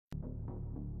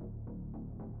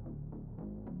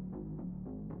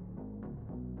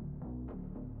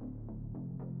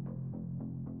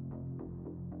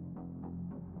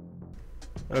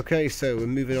Okay, so we're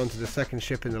moving on to the second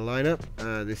ship in the lineup.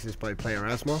 This is by player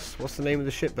Asmos. What's the name of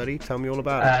the ship, buddy? Tell me all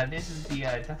about it. This is the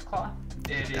Deathclaw.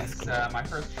 It is my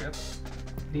first ship.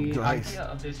 The Nice. idea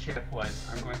of this ship was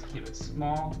I'm going to keep it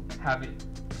small, have it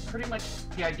pretty much,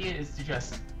 the idea is to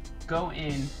just go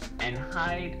in and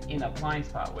hide in a blind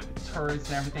spot where the turrets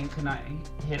and everything could not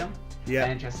hit them, Yeah.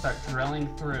 and just start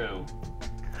drilling through.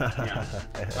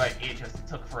 But it just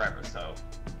took forever, so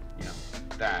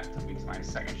that took me to my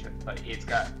second ship. But it's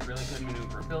got really good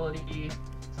maneuverability,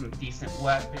 some decent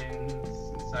weapons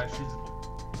and such.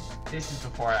 This is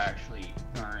before I actually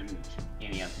learned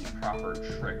any of the proper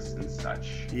tricks and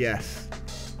such. Yes.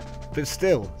 But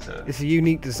still, it's a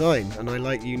unique design, and I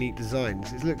like unique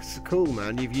designs. It looks cool,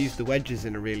 man. You've used the wedges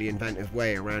in a really inventive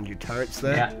way around your turrets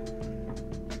there.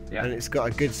 Yeah. And it's got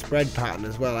a good spread pattern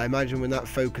as well. I imagine when that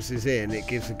focuses in, it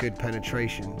gives a good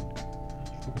penetration.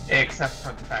 Except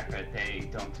for the fact that they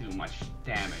don't do much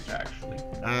damage, actually.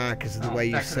 Ah, because of the way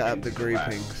you set up the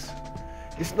groupings.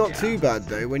 It's not Yeah. too bad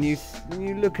though. When you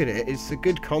look at it, it's a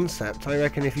good concept. I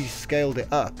reckon if you scaled it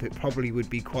up, it probably would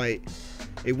be quite.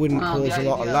 It wouldn't cause a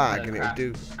lot of lag, and it would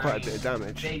do quite a bit of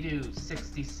damage. They do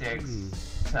 66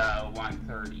 to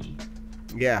 130.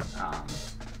 Yeah.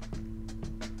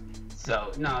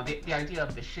 So no, the idea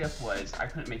of the ship was I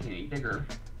couldn't make it any bigger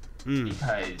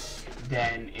because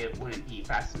then it wouldn't be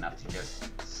fast enough to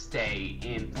just stay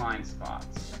in blind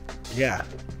spots. Yeah.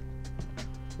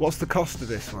 What's the cost of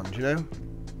this one? Do you know?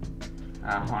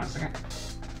 Hold on a second.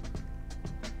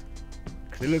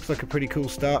 Because it looks like a pretty cool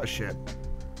starter ship.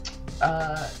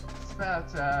 It's about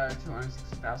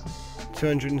 260,000.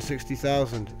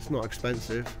 260,000. It's not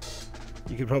expensive.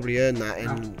 You could probably earn that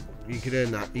in. You could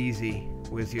earn that easy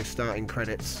with your starting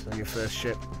credits on your first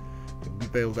ship.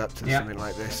 Build up to something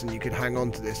like this, and you could hang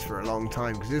on to this for a long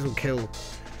time because this will kill.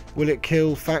 Will it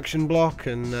kill faction block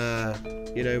and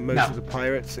most of the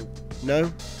pirates?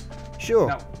 No. Sure.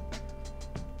 No.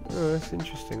 Oh, that's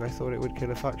interesting. I thought it would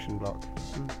kill a faction block.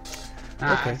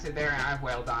 I sit there and I've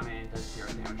wailed on it and it does 0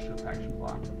 damage to a faction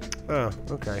block. Oh,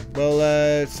 okay.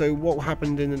 Well, so what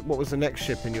happened what was the next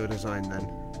ship in your design then?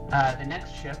 The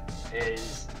next ship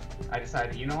is, I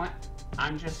decided, you know what?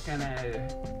 I'm just gonna,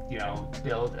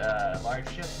 build a large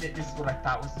ship. This is what I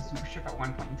thought was the super ship at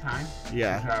one point in time.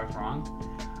 Yeah. I was wrong.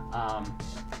 I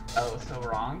was so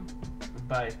wrong.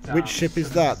 But which ship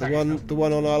is that? The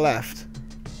one on our left?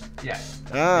 Yes.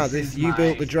 Ah, you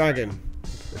built the dragon.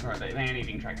 Or the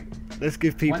man-eating dragon. Let's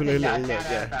give people a little look.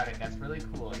 Yeah. About it that's really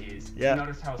cool is you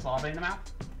notice how it's lava in the mouth.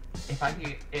 If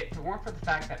it weren't for the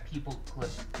fact that people clip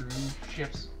through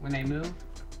ships when they move,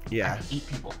 I could eat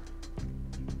people.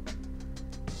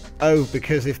 Oh,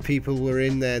 because if people were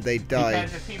in there, they'd die.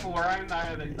 Because if people were in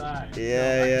there, they'd die.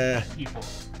 Yeah. People,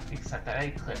 except that I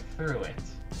clipped through it.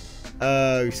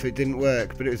 Oh, so it didn't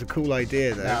work, but it was a cool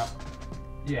idea, though. No.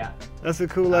 Yeah. That's a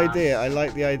cool idea. I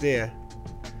like the idea,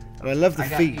 and I love the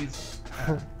feet.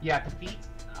 The feet.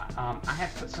 I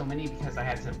had to put so many because I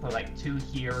had to put like 2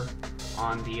 here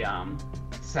on the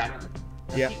center.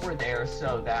 The feet were there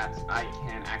so that I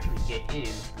can actually get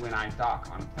in when I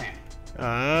dock on a planet.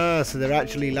 Ah, so they're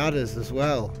actually ladders as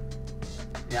well.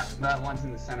 Yeah, the ones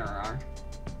in the center are.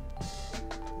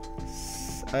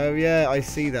 Oh yeah, I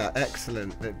see that.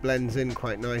 Excellent. It blends in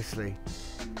quite nicely.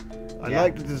 I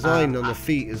like the design on the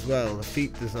feet as well. The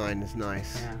feet design is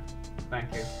nice. Yeah,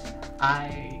 thank you.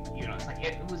 It's like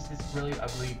it was this really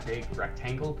ugly big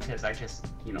rectangle because I just,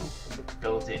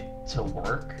 built it to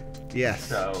work. Yes.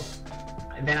 So,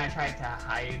 and then I tried to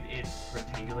hide its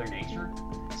rectangular nature.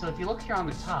 So if you look here on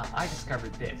the top, I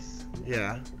discovered this.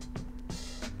 Yeah.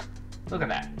 Look at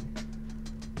that.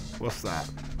 What's that?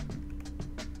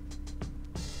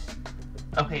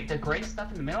 Okay, the gray stuff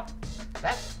in the middle,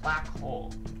 that's black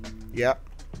hole. Yep.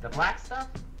 The black stuff,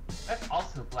 that's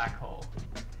also black hole.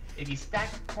 If you stack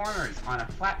corners on a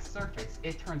flat surface,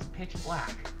 it turns pitch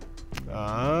black.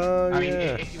 Oh, I mean,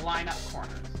 if you line up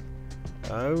corners.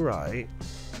 Oh, right.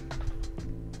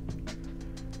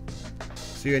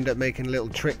 So you end up making a little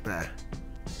trick there.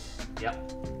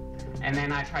 Yep. And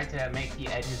then I tried to make the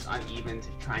edges uneven to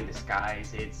try and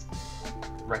disguise its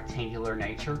rectangular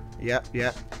nature. Yep.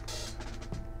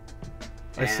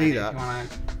 I see that.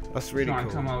 That's really cool. If you want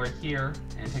to come over here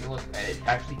and take a look at it, it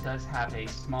actually does have a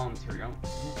small material.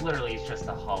 Literally, it's just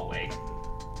a hallway.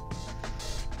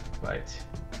 But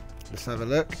let's have a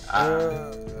look.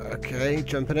 Okay,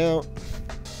 jumping out.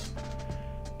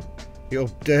 You're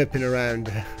derping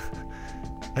around.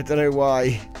 I don't know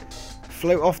why.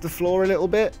 Float off the floor a little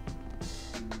bit.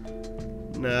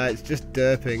 Nah, it's just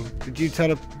derping. Did you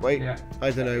tell her? Wait, yeah.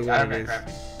 I don't know what it is.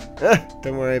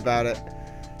 Don't worry about it.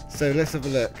 So let's have a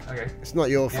look. Okay. It's not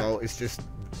your fault. It's just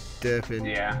derping.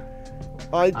 Yeah.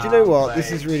 Do you know what?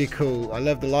 This is really cool. I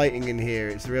love the lighting in here.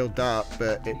 It's real dark,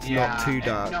 but it's not too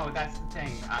dark. No, that's the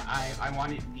thing. I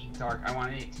wanted it to be dark. I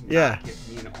wanted it to not give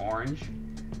me an orange.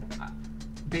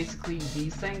 Basically,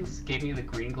 these things gave me the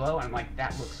green glow, and I'm like,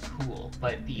 that looks cool.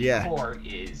 But the core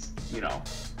is, you know,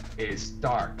 is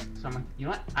dark. So I'm like, you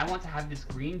know what? I want to have this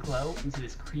green glow into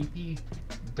this creepy,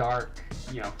 dark,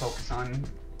 you know, focus on,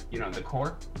 you know, the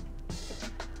core.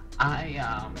 I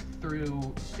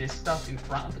threw this stuff in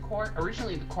front of the core.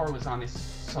 Originally, the core was on this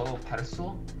solo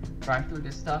pedestal, but I threw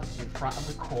this stuff in front of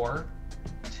the core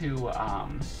to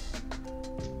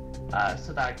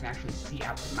so that I can actually see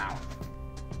out the mouth.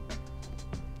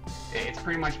 It's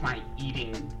pretty much my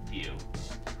eating view,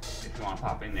 if you want to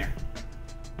pop in there.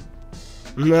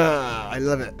 Nah, I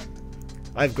love it.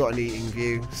 I've got an eating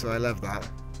view, so I love that.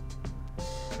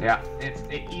 Yeah, it's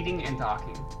eating and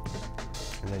docking.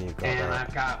 And then you've got and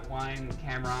I've got one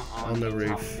camera on the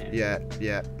roof. Yeah,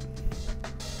 yeah.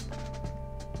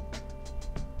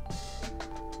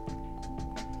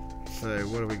 So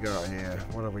what have we got here?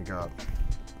 What have we got?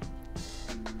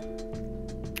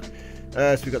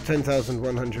 So we've got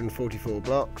 10,144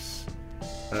 blocks.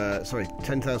 Sorry,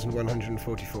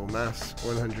 10,144 mass,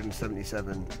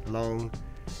 177 long,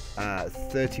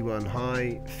 31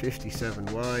 high, 57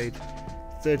 wide.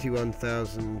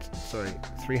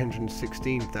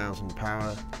 316,000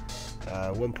 power,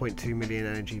 1.2 million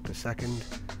energy per second.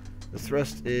 The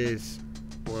thrust is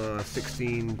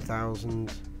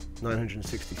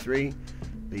 16,963.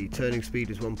 The turning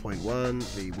speed is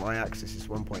 1.1. The y-axis is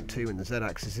 1.2, and the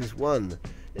z-axis is 1.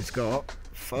 It's got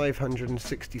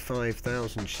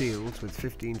 565,000 shields with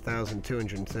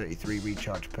 15,233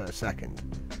 recharge per second.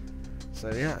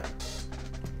 So yeah.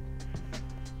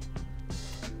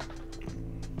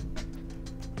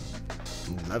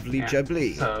 Lovely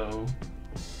jubbly. So,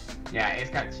 yeah, it's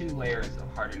got 2 layers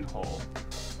of hardened hull.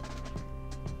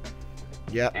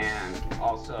 Yep. And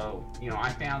also, you know,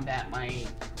 I found that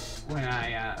when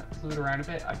I flew around a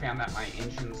bit, I found that my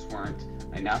engines weren't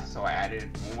enough, so I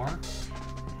added more.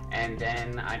 And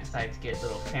then I decided to get a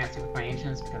little fancy with my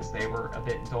engines because they were a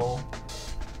bit dull.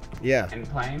 Yeah. And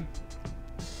plain.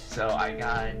 So I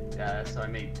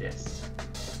made this.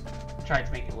 Tried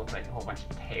to make it look like a whole bunch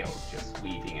of tails just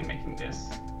weaving and making this.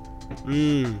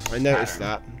 I noticed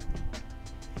that.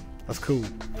 That's cool.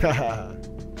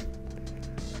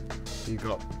 You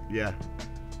got, yeah.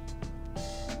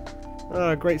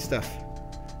 Great stuff.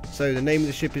 So the name of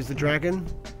the ship is the Dragon?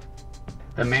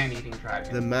 The Man-Eating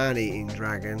Dragon. The Man-Eating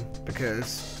Dragon,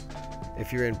 because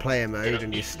if you're in player mode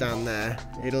and you stand there,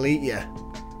 it'll eat you.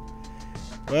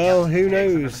 Well, who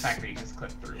knows?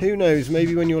 Who knows?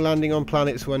 Maybe when you're landing on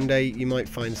planets one day, you might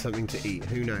find something to eat.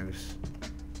 Who knows?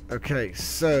 Okay,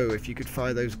 so if you could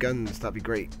fire those guns, that'd be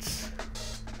great.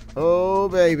 Oh,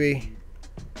 baby.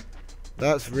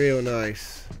 That's real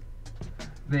nice.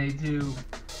 They do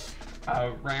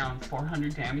around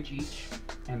 400 damage each,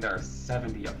 and there are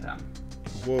 70 of them.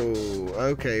 Whoa,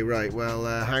 okay, right. Well,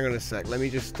 hang on a sec. Let me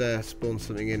just spawn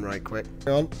something in right quick.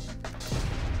 Hang on.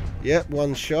 Yep,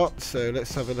 1 shot, so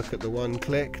let's have a look at the 1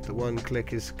 click. The 1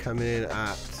 click is coming in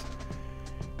at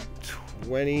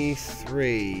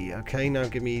 23. Okay, now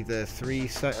give me the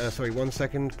 1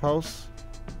 second pulse.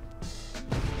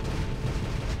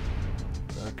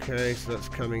 Okay, so that's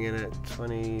coming in at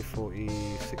 20, 40,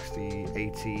 60,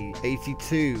 80,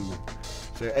 82.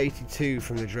 So 82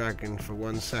 from the Dragon for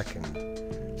 1 second.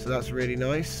 So that's really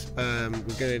nice. We're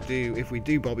going to do, if we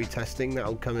do Bobby testing,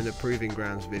 that'll come in a Proving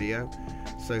Grounds video.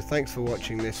 So thanks for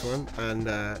watching this one, and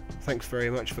thanks very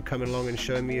much for coming along and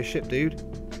showing me your ship, dude.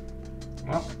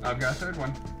 Well, I've got a 3rd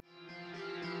one.